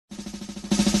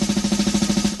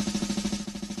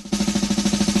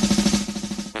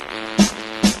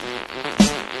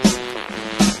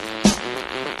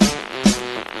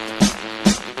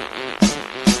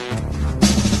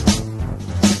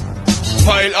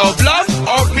of love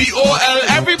or P-O-L?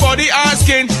 Everybody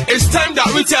asking, it's time that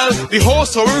we tell the whole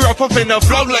story, wrap up in a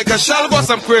vlog like a shell. Got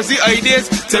some crazy ideas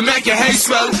to make your head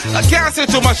swell. I can't say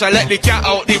too much, I let the cat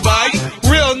out the bag.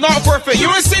 Real, not perfect, you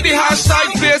will see the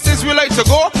hashtag. Places we like to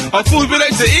go, or food we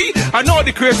like to eat. I know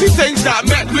the crazy things that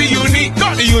make we unique.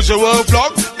 Not the usual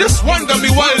vlog, this one gonna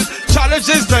be wild.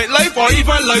 Challenges, nightlife, or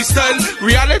even lifestyle.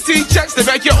 Reality checks to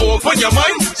make you open your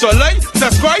mind. So like,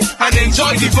 subscribe, and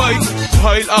enjoy the vibe.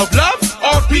 Pile of love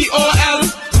or P-O-L?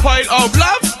 Pile of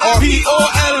love or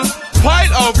P-O-L?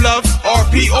 Pile of love or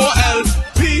P-O-L?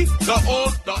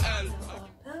 P-O-L.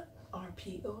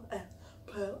 R-P-O-L.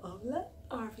 Pile of love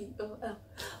R-P-O-L.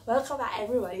 Welcome back,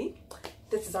 everybody.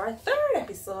 This is our third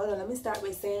episode, and let me start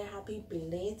by saying happy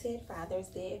belated Father's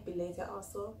Day. Belated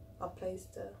also applies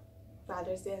to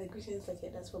Father's Day, the greetings, but yeah,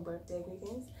 that's for birthday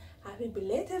greetings. Happy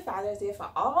belated Father's Day for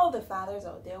all the fathers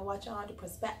out there watching, all the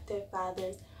prospective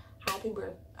fathers. Happy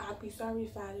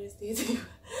Father's Day to you.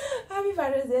 Happy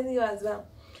Father's Day to you as well.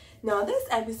 Now, this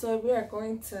episode we are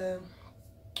going to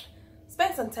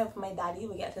spend some time with my daddy.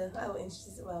 We get to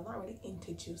introduce, well, not really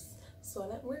introduce. So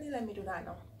let me do that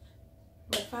now.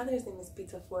 My father's name is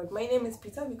Peter Ford. My name is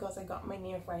Peter because I got my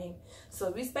name from him.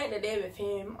 So we spent the day with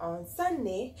him on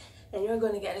Sunday, and you're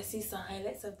going to get to see some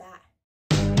highlights of that.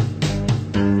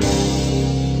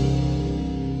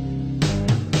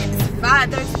 It's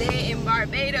Father's Day in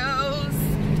Barbados.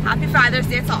 Happy Father's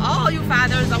Day to all you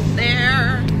fathers out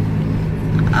there.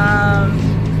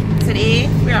 Today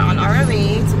we are on our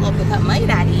way to go pick up my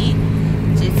daddy.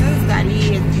 Jason's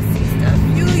daddy is deceased a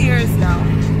few years now,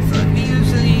 so we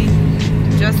usually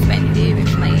just spend the day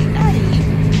with my daddy,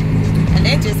 and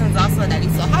then Jason's also a daddy.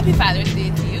 So happy Father's Day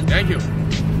to you. Thank you.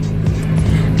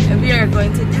 And we are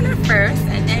going to dinner first,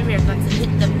 and then we are going to hit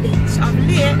the beach of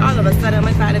late. All of a sudden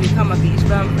my father become a beach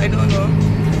bum. I don't know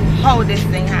how this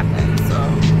thing happened. So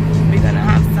we're gonna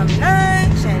have some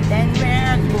lunch, and then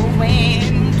we're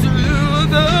going to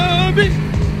the beach.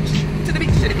 To the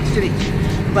beach.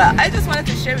 But I just wanted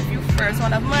to share with you first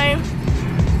one of my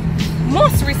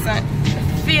most recent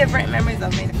favorite memories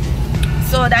of me.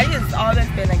 So daddy has always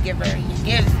been a giver. He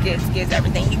gives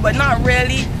everything. He would not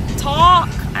really talk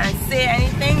and say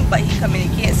anything, but he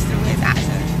communicates through his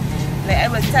actions. Like I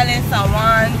was telling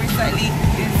someone recently,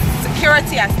 the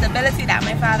security and stability that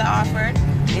my father offered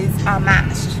is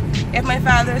unmatched. If my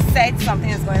father said something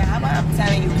is going to happen, I'm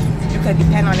telling you, you could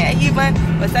depend on it. Even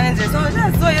was telling just, oh,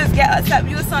 just so you get upset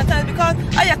with you sometimes because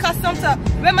I accustomed to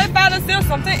when my father says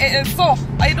something, it is so.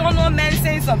 I don't know men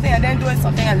saying something and then doing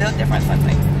something a little different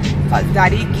sometimes. Because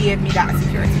daddy gave me that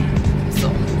security.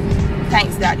 So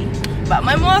thanks daddy. But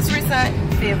my most recent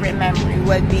favorite memory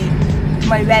would be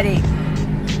my wedding.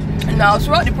 Now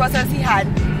throughout the process he had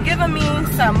given me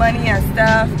some money and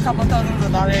stuff, a couple thousands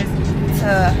of dollars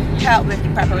to help with the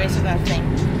preparation and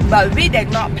things. But we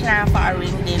did not plan for a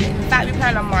rainy day. In fact, we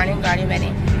planned a morning garden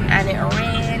wedding, and it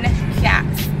rained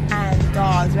cats and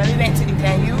dogs. When we went to the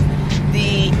venue,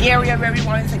 the area where we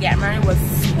wanted to get married was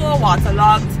so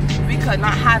waterlogged. We could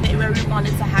not have it where we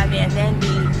wanted to have it. And then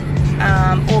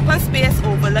the open space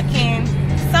overlooking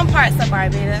some parts of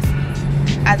Barbados,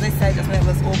 as I said just when it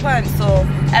was open, so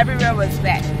everywhere was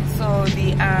wet. So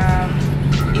the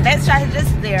event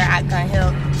strategist there at Gun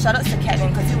Hill, shout out to Kevin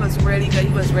because he was really good,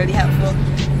 he was really helpful.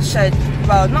 Should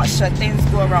things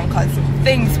go wrong, because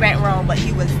things went wrong, but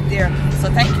he was there, so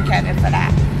thank you Kevin for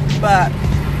that. But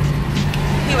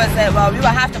he was like, well, we will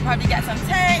have to probably get some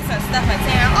tanks and stuff like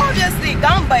that. Obviously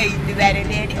don't buy the wedding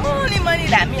day. The only money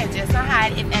that me and Jason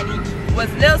had, if any,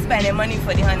 was little spending money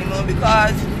for the honeymoon,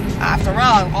 because after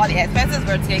all the expenses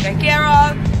were taken care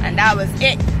of, and that was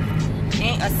it.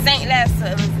 Ain't a cent left. So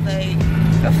it was like,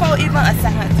 before even a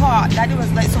second thought, daddy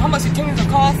was like, so how much you think it's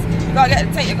gonna cost? You gotta get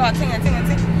the tank, you gotta ting.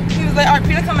 He was like, alright,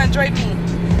 Peter, come and drive me.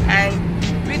 And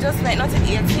we just went out to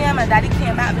the ATM, and daddy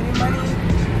came back with the money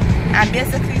and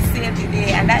basically saved the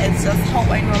day. And that is just how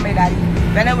I know my daddy.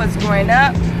 When I was growing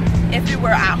up, if we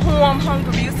were at home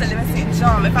hungry, we used to live in St.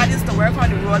 John. My father used to work on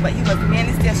the road, but he was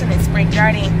mainly stationed in Spring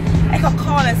Garden. I could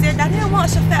call and say, daddy, I want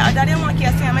Chauffeur, or daddy, I want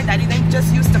KFC. And my daddy then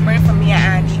just used to bring for me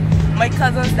and Andy. My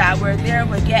cousins that were there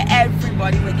would get,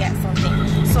 everybody would get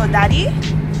something. So daddy,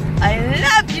 I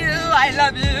love you, I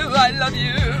love you, I love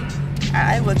you. And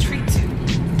I will treat you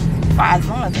for as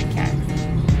long as I can.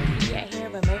 We are here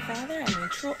with my father, and in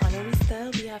true honorary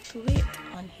style, we have to wait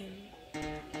on him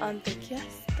until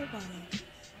kiss the bottom.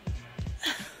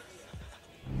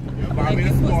 Like I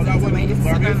posted to my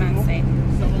Instagram and said,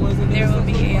 there will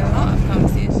be a lot of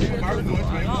conversation, a lot of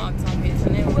topics,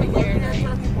 and everyone here.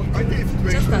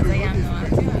 Just as I am now,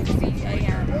 as you can see, I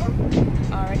am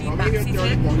already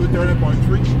backseated, and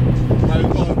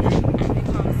the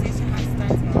conversation has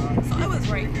started.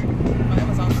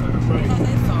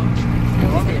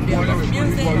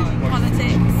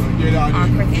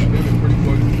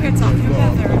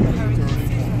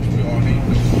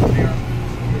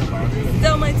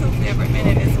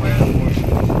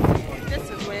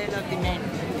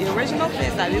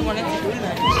 that we wanted to do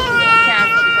lunch.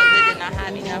 Canceled because they did not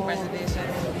have enough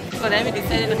reservations. So then we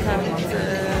decided to come to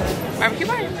Barbecue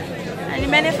Bar. And the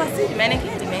men fussy, the men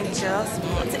care, the men just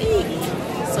want to eat.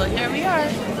 So here we are.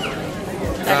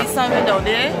 That is something down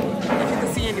there. If you can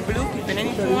see in the blue, keeping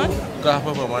anything on. Can't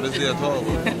put my this there at all.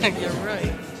 You're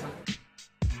right.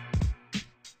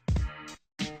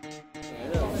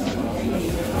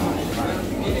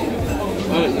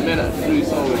 The men at 3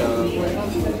 saw with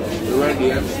the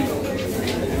Randy MC.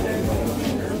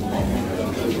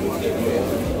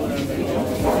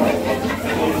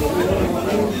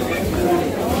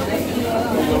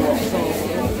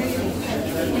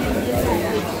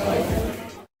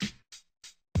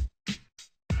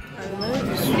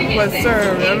 Was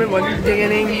served. Everybody's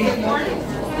digging in.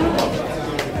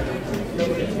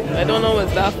 I don't know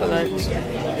what's that for lunch.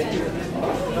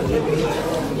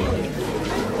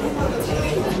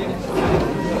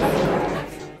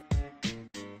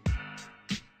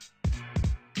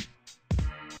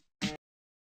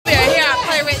 We are here at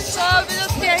Pirate Shop. We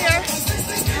just here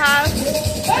have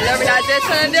a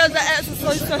realization and there's an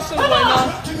exercise session going on.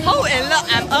 How in luck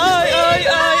am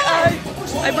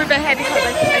I breathe heavy because I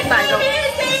find out.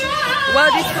 Well,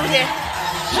 these two here,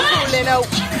 cooling out.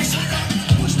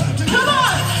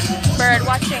 Bird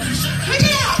watching.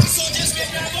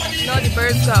 No, the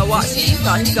bird's got watching. He's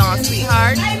gone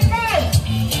sweetheart.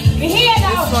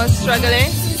 This one's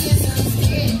struggling.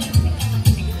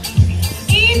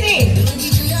 Easy.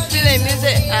 Feeling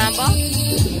music, Amber?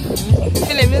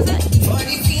 Feeling music?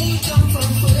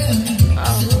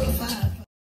 Oh.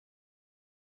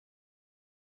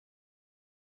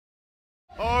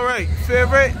 Alright,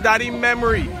 favorite daddy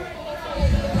memory.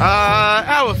 I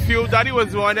have a few. Daddy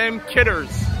was one of them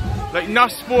kidders. Like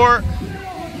enough sport,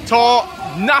 tall,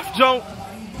 enough jump.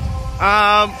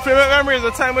 Favorite memory is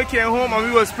the time we came home and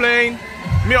we was playing.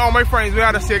 Me and all my friends, we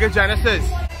had a Sega Genesis.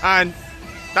 And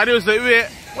Daddy was like, wait,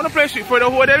 I want to play Street Fighter.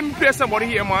 Let me play somebody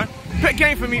here, man. Pick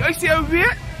game for me. I said,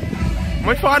 wait.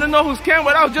 My father know who's came,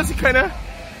 but I was just the kind of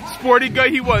sporty guy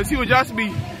he was. He would just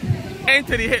be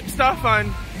into the hip stuff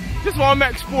and just want to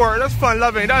make sport. That's fun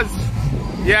loving. That's,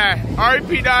 yeah.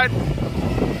 R.I.P. Dad.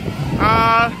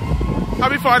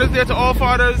 Happy Father's Day to all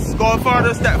fathers,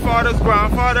 godfathers, stepfathers,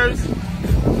 grandfathers.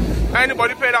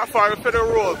 Anybody play that father for the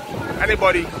role?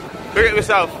 Anybody? Big it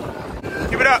yourself.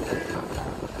 Keep it up.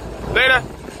 Later.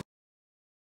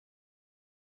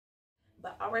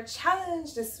 But our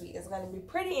challenge this week is going to be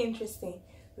pretty interesting.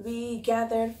 We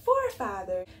gathered 4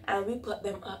 fathers and we put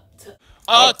them up to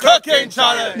a cooking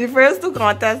challenge. The first 2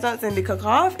 contestants in the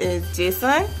cook-off is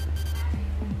Jason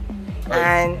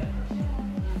and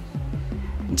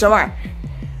Jamar.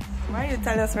 Why don't you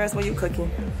tell us first what you're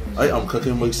cooking? I am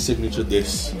cooking my signature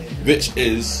dish, which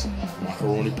is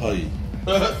macaroni pie.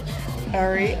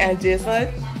 Alright, and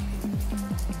Jason?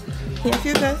 Can't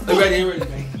you this? Ready.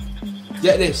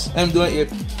 Get this. I'm doing a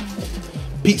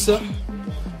pizza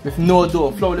with no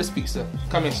dough, flourless pizza.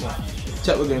 Come in, son.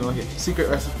 Check what's going on here. Secret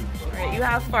recipe. Alright, you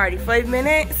have 45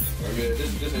 minutes. This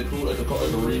is cool as a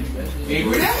read.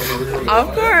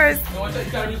 Of course.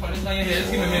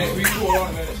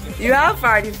 You have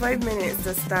 45 minutes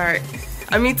to start.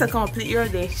 I mean to complete your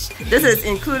dish. This is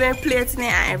including plating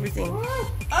it and everything.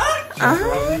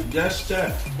 Yes,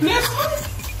 chef.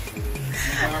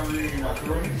 I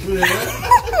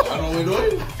don't know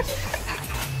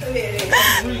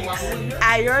what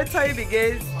And your time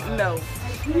begins now.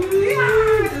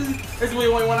 This is where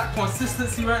you want that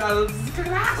consistency right now.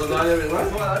 Don't worry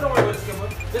about this.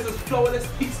 This is flourless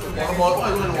pizza.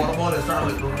 Water ball is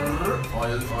starting like oh,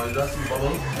 that's some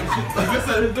bubbles.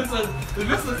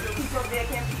 Listen.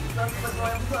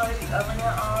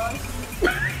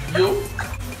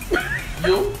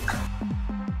 Yo.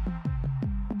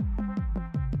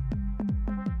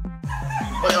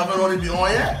 But I've already been on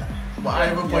yet. But I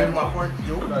haven't pointed my point.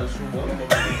 Yo, that's true.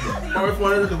 My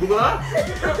phone is Google that.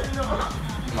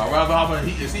 My rather have a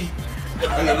heat is heat.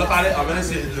 I'm gonna look at it. I'm gonna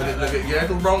see it. Look at yeah,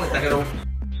 it's wrong. Take it off.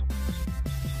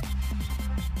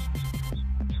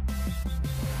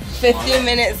 15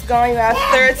 minutes gone. You have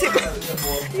 30.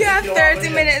 You have 30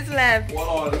 minutes left. Hold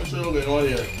on, let me show you what's going on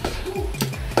here.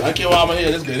 I can't while I'm here.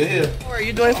 Let's get it here. What are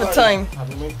you doing for time?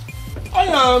 I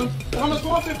how much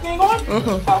more? 15 gone?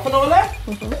 Half an hour left?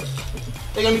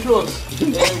 They're gonna be close.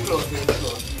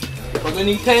 But we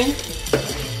need 10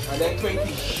 and then 20.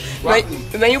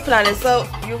 When you plan it, so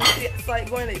you start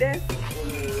going like this?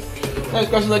 Next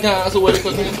question I can answer what the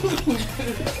cooking.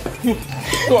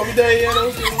 What we there, you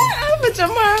know? But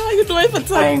Jamar, how you doing for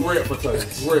time? Great for time.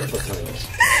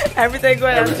 Everything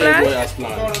going as Everything going planned? as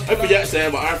planned. I forget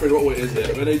saying, but I forget what way is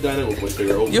there. When they done it, we'll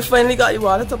figure it out. You finally got your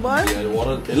water to boil? Yeah, the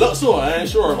water. It looks so. I ain't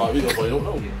sure about it. We gonna find out.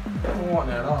 I don't want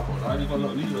that off. I just gonna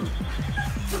look legal.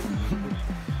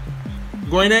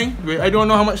 Going in. I don't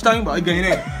know how much time, but I'm going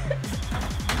in.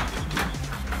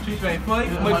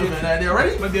 325. My baby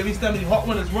ready? My baby standing hot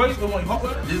one is right. I want hot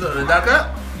one. These are the DACA.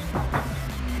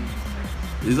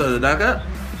 These are the DACA.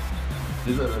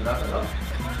 These are the DACA.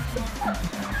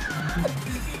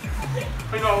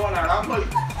 I know I want that.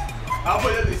 I'll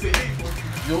put it. They say hey.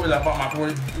 You will have my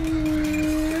point.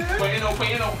 Put it on.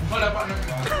 Hold up, partner.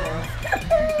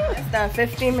 It's done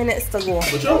 15 minutes to go.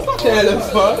 But you're Tell them,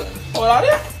 son. Hold on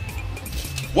there.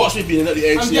 watch me being at the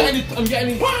eggs here. I'm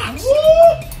getting it. Box.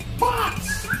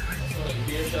 Box.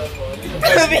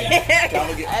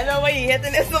 I know why you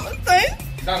hitting this so much time.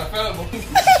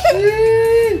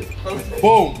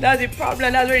 Boom. That's the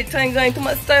problem. That's really time going too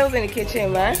much styles in the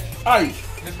kitchen, man. Aye.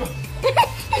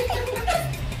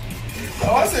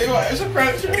 Oh, I say what? It's a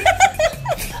crunch.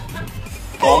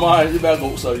 Oh man, you better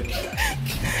go outside.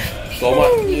 So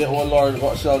man, yeah, one Lord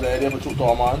got shell there for 2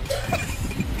 man.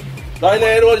 Right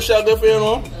there, you know the shell good for you,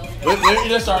 know? When you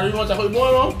just started, you want to put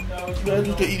more on?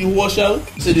 You can eat the whole shell.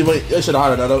 See, you should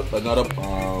have had another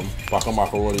pack of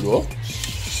macaroni though.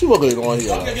 See what going on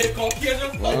here.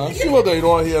 See what going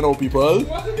on here now, people.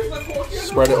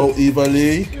 Spread it out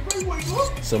evenly.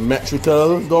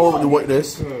 Symmetrical. Don't really work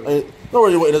this. Don't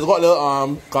really work this. Got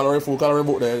the calorie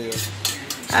book there. Yeah.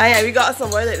 Ah, yeah, we got some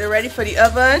more that they're ready for the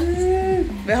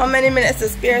oven. But how many minutes to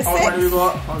spare? 6? How many we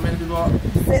got?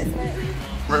 6 minutes.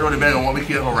 Right on the bag, I want me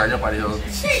to right up on the hill.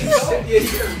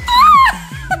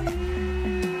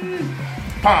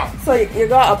 So you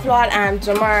gotta applaud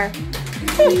Jamar.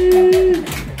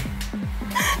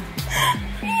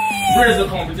 Where's the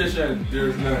competition?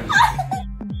 There's none.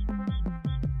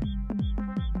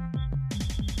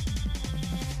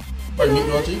 Meat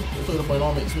Georgie? You took the point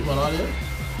on mix sweet one out there?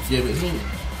 Yeah, it's meat.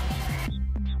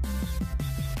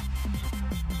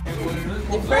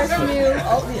 The first meal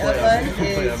out the oven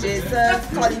is Jesus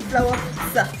cauliflower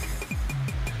pizza.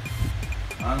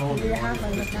 I know.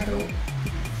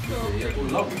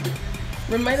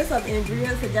 Remind us of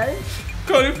ingredients again.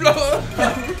 Cauliflower.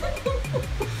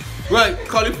 Right,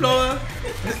 cauliflower,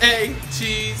 egg,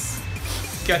 cheese,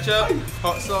 ketchup,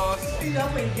 hot sauce.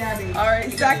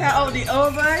 Alright, second out the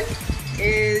oven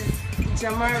is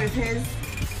Jamar with his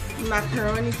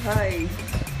macaroni pie.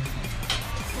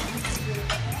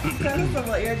 Tell us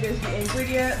about your dish, the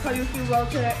ingredients, how you feel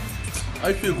about it.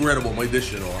 I feel great about my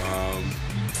dish, you know.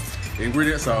 The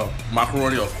ingredients are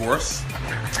macaroni, of course.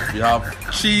 We have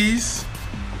cheese,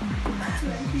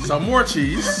 some more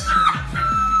cheese,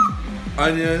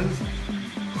 onions,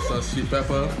 some sweet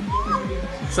pepper,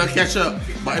 some ketchup,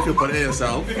 but if you put it in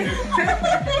yourself,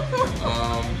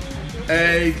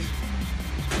 egg,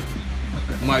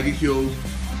 Maggi cube,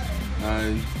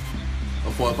 and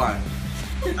a 4 pie.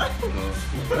 I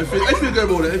feel good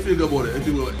about it. I feel good about it.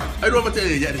 I don't want to tell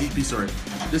you yet to eat pizza.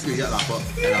 Just to get that up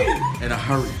in a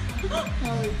hurry.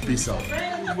 Peace out.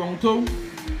 Round 2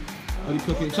 of the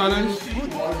cooking challenge.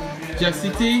 Jesse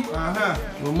T,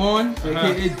 Ramon,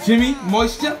 aka Jimmy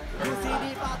Moisture.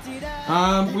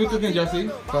 We're cooking Jesse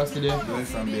first today. Doing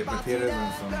some baked potatoes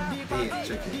and some baked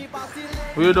chicken.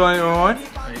 What you doing, Ramon?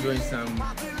 I'm doing some.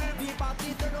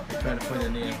 I'm trying to find a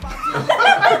name.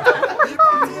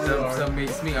 some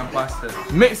mixed meat and pasta.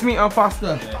 Mixed meat and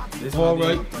pasta. Yeah. This All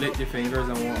one, right. lick your fingers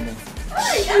and want more.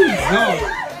 No.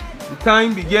 The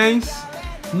time begins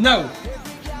now.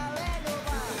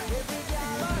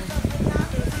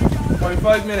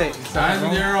 45 minutes. Signs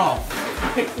and they're off.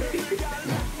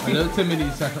 A little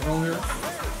timid second round here.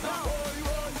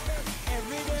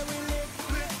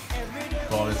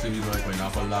 Oh, this is like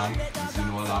pineapple lamb. You see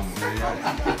no lamb there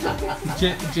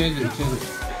yet? Change it.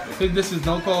 This is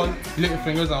now called lick your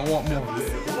fingers and want more.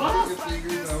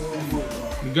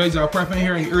 You guys are prepping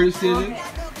here in the early stages.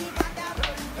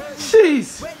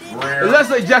 Jeez. It looks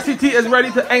like Jesse T is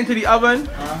ready to enter the oven.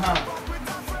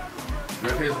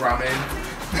 Rip his ramen.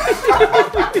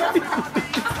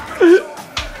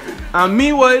 And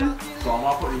meanwhile, So I'm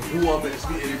gonna put the who up and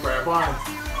sweet in the fry pan.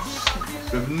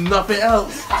 If nothing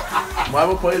else. I'm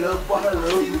gonna put a little butter, a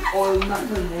little oil,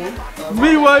 nothing, man.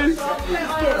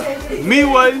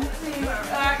 meanwhile,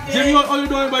 Jimmy, what are you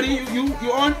doing, buddy?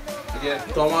 You on? Yeah.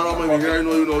 So I'm gonna be here, you know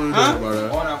what you're Huh? doing, brother.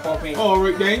 On and popping. All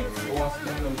right, then.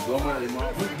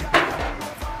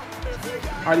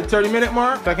 At the 30-minute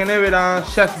mark, back in there with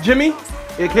Chef Jimmy,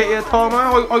 aka Tall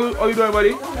Man. How you doing,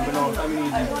 buddy?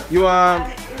 You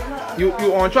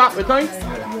on track with time?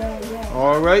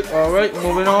 All right.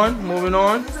 Moving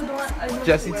on.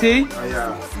 Jesse T.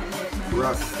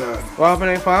 Rasta. What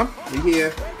happening, fam? We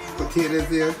here. Potatoes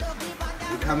there.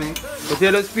 We coming.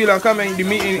 Potatoes peel and coming. The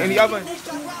meat in the oven.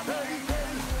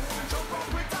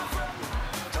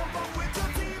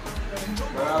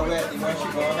 Well, wait. You want to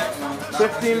go back now?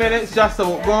 15 minutes just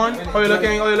so gone. How you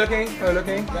looking? How you looking? How you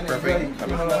looking? Perfect.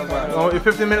 Oh, you're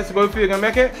 15 minutes to go. If you gonna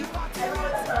make it?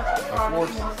 Of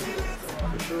course.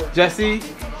 Jesse.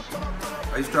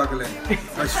 I'm struggling.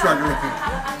 I'm struggling.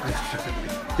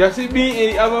 Jesse been in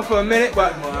the oven for a minute,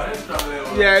 but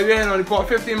yeah, we ain't only got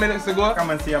 15 minutes to go. Come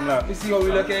and see I'm now. You see how we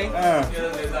looking?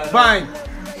 Fine.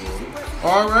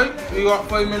 Alright, we got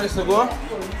 5 minutes to go.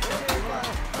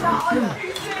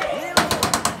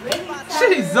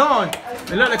 She's on.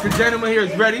 It look like the gentleman here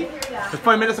is ready. It's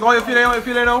 5 minutes to go. How you feeling? How you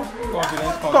feeling now?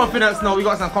 Confidence now. We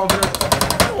got some confidence.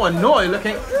 Oh no, you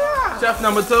looking. Chef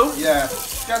number 2. Yeah.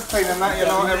 Just cleaning that, you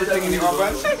know, everything in the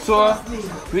oven. So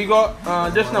we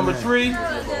got dish number 3.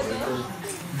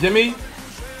 Jimmy,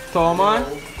 tall man.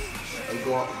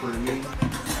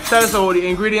 Tell us about the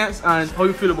ingredients and how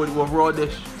you feel about the overall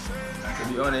dish.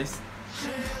 To be honest,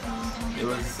 it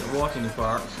was a walk in the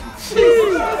park.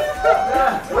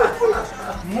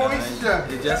 Moisture.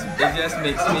 It just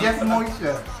makes me Just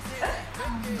moisture.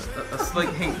 a slight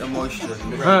hint of moisture.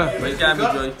 But it can be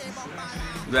dry.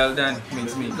 Well done,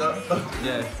 makes me.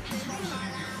 Yeah.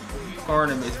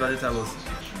 Corn and mixed vegetables.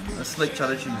 A slight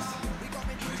cheddar cheese.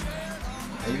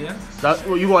 Yeah? That's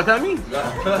what you want to tell me?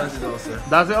 That's it all, sir.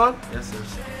 That's it all? Yes, sir.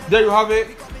 There you have it.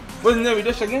 What's the name of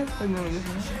the dish again?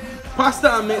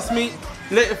 Pasta and mixed meat.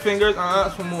 Lick your fingers and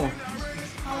ask for more.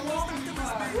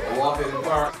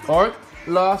 Alright,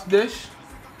 last dish.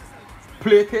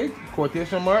 Plated,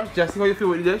 quotation marks. Jesse, how you feel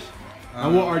with the dish?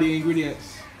 And what are the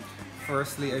ingredients?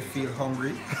 Firstly, I feel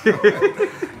hungry.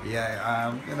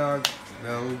 Yeah, you know,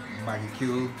 well, Maggi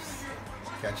cubes,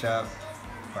 ketchup,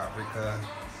 paprika,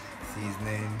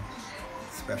 seasoning,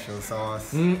 special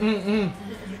sauce. Yeah,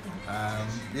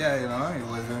 you know, it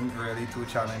wasn't really too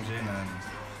challenging and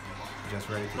just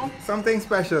ready to eat something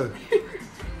special.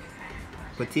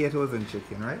 Potatoes and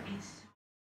chicken, right?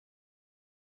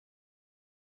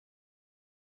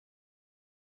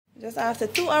 Just after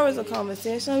 2 hours of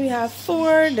conversation, we have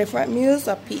 4 different meals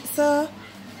of pizza,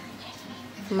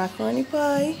 macaroni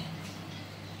pie,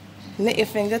 lick your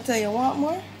finger till you want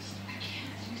more,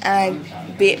 and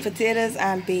baked potatoes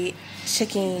and baked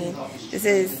chicken. This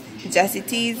is Jesse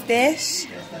T's dish,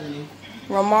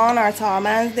 Ramon our tall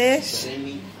man's dish,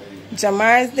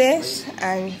 Jamar's dish,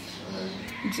 and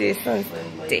Jason's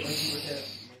dish.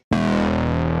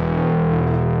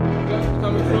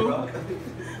 Coming through.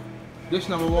 Dish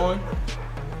number 1.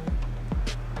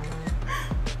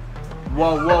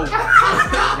 Whoa, whoa.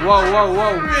 Whoa, whoa,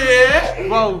 whoa. Yeah.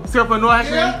 Whoa, Serpa, no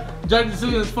hacking. Judge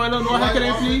decision is final, no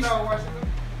hacking, please.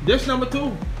 Dish number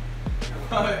 2.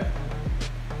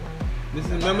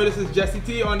 Remember, this is Jesse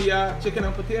T on the chicken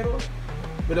and potato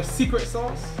with a secret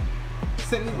sauce.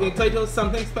 Entitled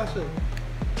Something Special.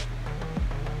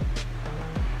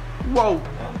 Whoa.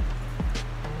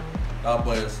 I'll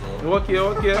play it slow. Okay,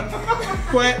 okay.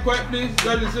 Quiet, please.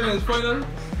 Judge decision is final.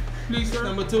 Please, sir.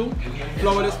 Number 2.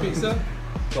 Flourless pizza.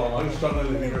 So I'm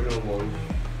struggling with the regular boys.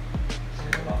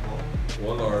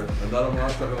 One Lord. And that I'm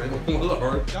not struggling with one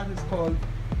Lord. That is called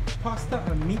pasta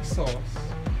and meat sauce,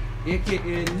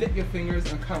 aka lick your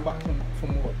fingers and come back for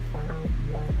more.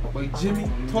 By Jimmy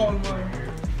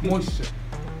Tallman, moisture.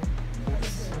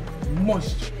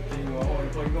 Moisture.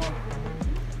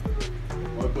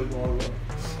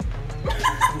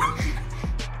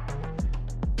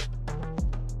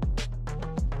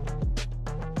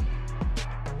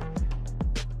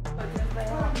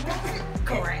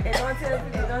 Correct. They don't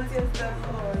tell stuff.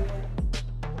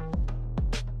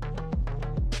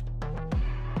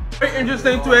 Very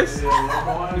interesting twist.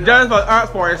 The Giants will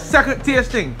ask for a second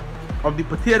tasting of the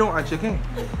potato and chicken.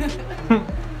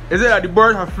 Is it that the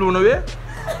bird have flown away?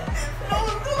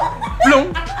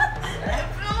 Flown?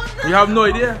 You have no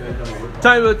idea.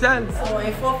 Time will tell. So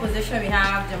in 4th position we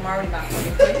have Jamari back on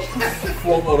the plate.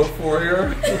 4 out of 4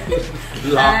 here.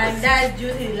 And that's due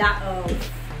to the lack of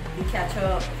the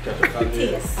ketchup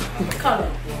taste, color,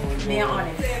 being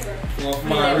honest. Of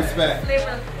my respect.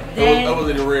 Then That was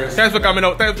in the rare. Thanks for coming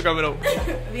out. Thanks for coming out.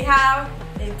 we have,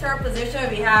 in 3rd position,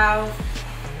 we have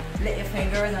lick your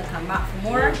fingers and come back for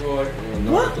more.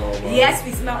 What? Yes,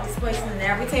 we smell the spices and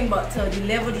everything, but to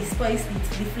deliver the spice,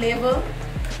 the flavor,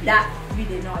 that we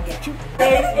did not get. In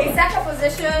 2nd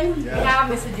position, we have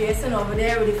Mr. Jason over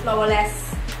there with the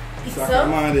flourless pizza.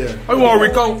 Come on there. I want to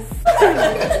recount.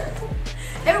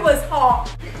 It was hot.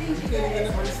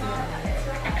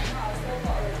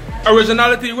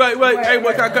 Originality, wait. Hey,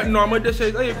 what I got normal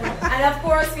dishes? Hey, And of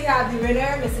course, we have the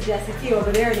winner, Mr. Jesse T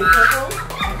over there in the purple.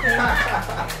 Okay.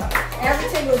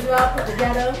 Everything was well put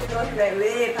together.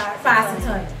 Fast and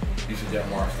time. You should get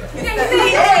more stuff.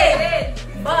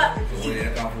 But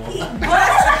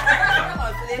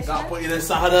Not put it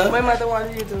inside her. My mother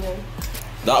wanted you to win.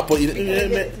 Not put it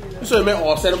in. So you meant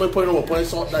offset them by putting over point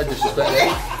salt. That disrespect.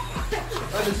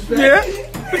 Yeah.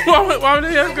 Why would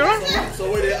they have gone? So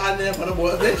where they on there for the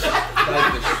boy bitch?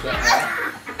 That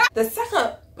disrespect. The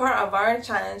second part of our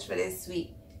challenge for this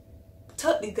week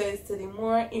took the girls to the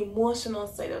more emotional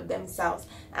side of themselves,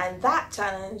 and that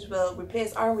challenge will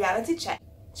replace our reality check.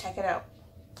 Check it out.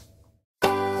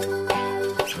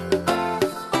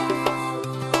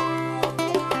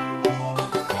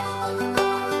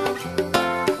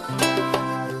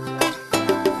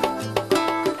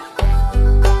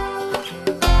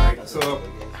 So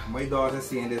my daughter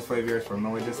seeing this 5 years from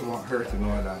now, I just want her to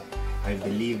know that I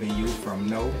believe in you from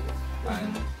now,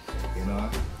 and you know,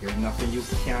 there's nothing you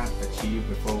can't achieve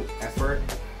without effort.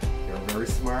 You're very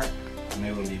smart, and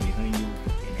I will be behind you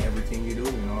in everything you do.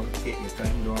 You know, take your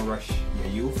time, don't rush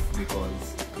your youth,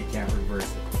 because you can't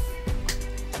reverse it.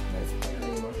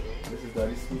 This is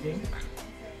Daddy speaking.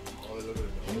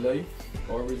 In life,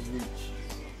 always reach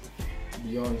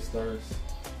beyond the stars.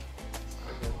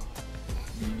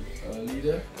 Be a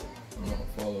leader and not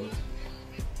a follower.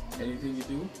 Anything you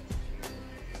do,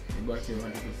 you back in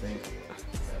 100%.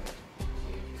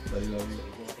 Daddy love you.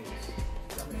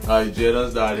 Hi,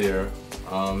 Jada's dad here.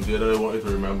 Jada, I want you to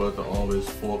remember to always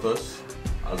focus.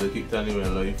 As I keep telling you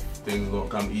in life, things don't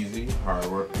come easy. Hard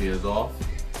work pays off.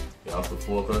 You have to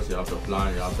focus, you have to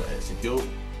plan, you have to execute.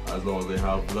 As long as I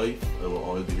have life, I will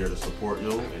always be here to support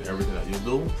you in everything that you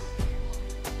do.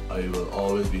 I will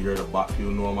always be here to back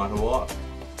you no matter what.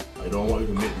 I don't want you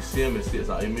to make the same mistakes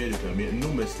that I made. You can make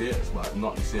new mistakes, but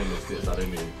not the same mistakes that I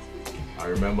made. I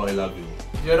remember I love you.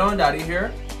 Jada and Daddy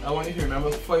here. I want you to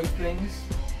remember 5 things,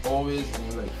 always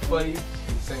in like 5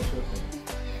 essential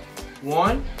things.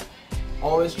 1,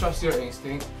 always trust your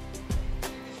instinct.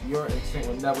 Your instinct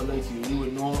will never lie to you. You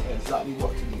will know exactly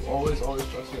what to do. Always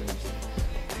trust your instinct.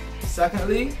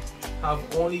 Secondly, have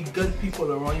only good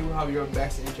people around you who have your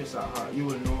best interests at heart. You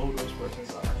will know who those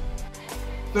persons are.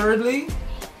 Thirdly,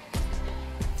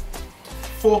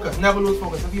 focus. Never lose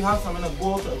focus. If you have something, a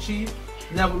goal to achieve,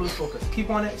 never lose focus. Keep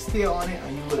on it, stay on it,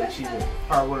 and you will achieve it.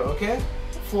 Hard work, okay?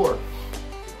 4th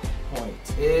point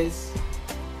is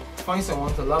find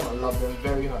someone to love and love them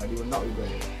very hard. You will not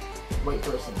regret it. Right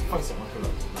person, find someone to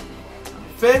love. And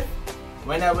 5th,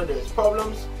 whenever there's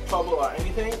problems, trouble, or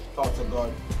anything, talk to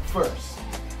God first.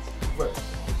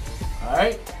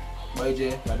 Alright? Bye,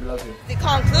 Jay. God love you. The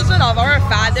conclusion of our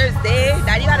Father's Day.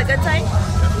 Daddy, you had a good time?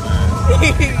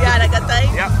 You had a good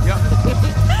time? Yep.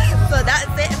 So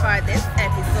that's it for this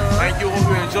episode. Thank you. Hope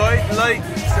you enjoyed. Like,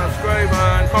 subscribe,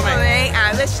 and comment.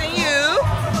 I'm wishing you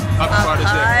Happy Father's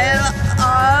Day. a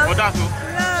pile of Otaku.